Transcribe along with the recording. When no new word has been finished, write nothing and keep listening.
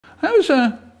That was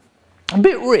a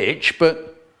bit rich,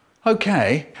 but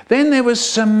okay. Then there was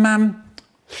some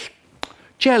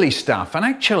jelly stuff, and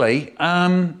actually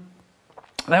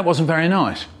that wasn't very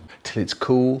nice. Till it's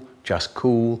cool, just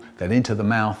cool, then into the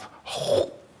mouth.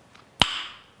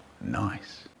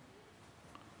 Nice.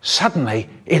 Suddenly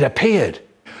it appeared.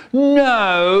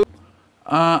 No!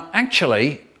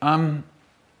 Actually,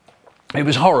 it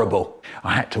was horrible.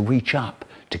 I had to reach up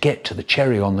to get to the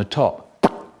cherry on the top.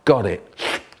 Got it.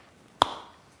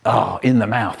 Oh, in the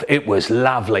mouth. It was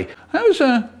lovely. That was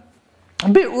a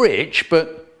bit rich,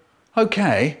 but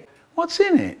okay. What's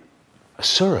in it? A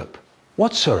syrup.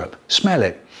 What syrup? Smell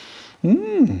it.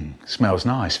 Smells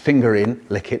nice. Finger in,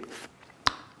 lick it.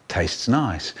 Tastes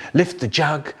nice. Lift the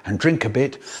jug and drink a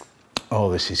bit.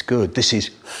 Oh, this is good. This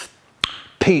is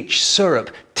peach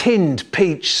syrup, tinned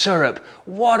peach syrup.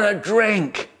 What a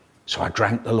drink! So I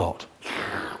drank the lot.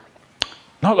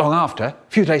 Not long after, a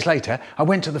few days later, I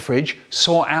went to the fridge,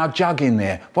 saw our jug in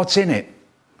there. What's in it?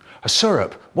 A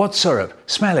syrup. What syrup?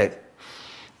 Smell it.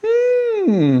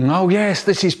 Oh yes,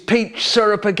 this is peach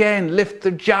syrup again. Lift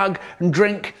the jug and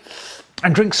drink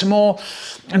some more,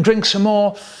 and drink some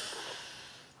more.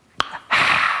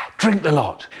 Drink the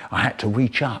lot. I had to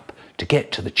reach up to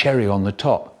get to the cherry on the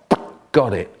top.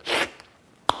 Got it.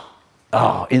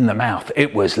 Oh, in the mouth.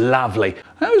 It was lovely.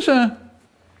 That was a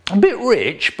bit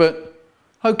rich, but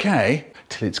okay.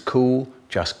 Till it's cool,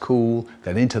 just cool,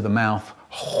 then into the mouth.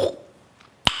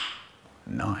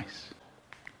 Nice.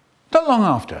 Not long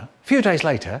after, a few days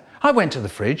later, I went to the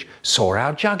fridge, saw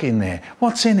our jug in there.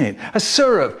 What's in it? A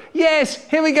syrup. Yes,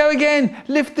 here we go again.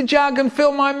 Lift the jug and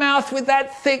fill my mouth with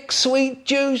that thick, sweet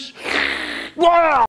juice. Wow!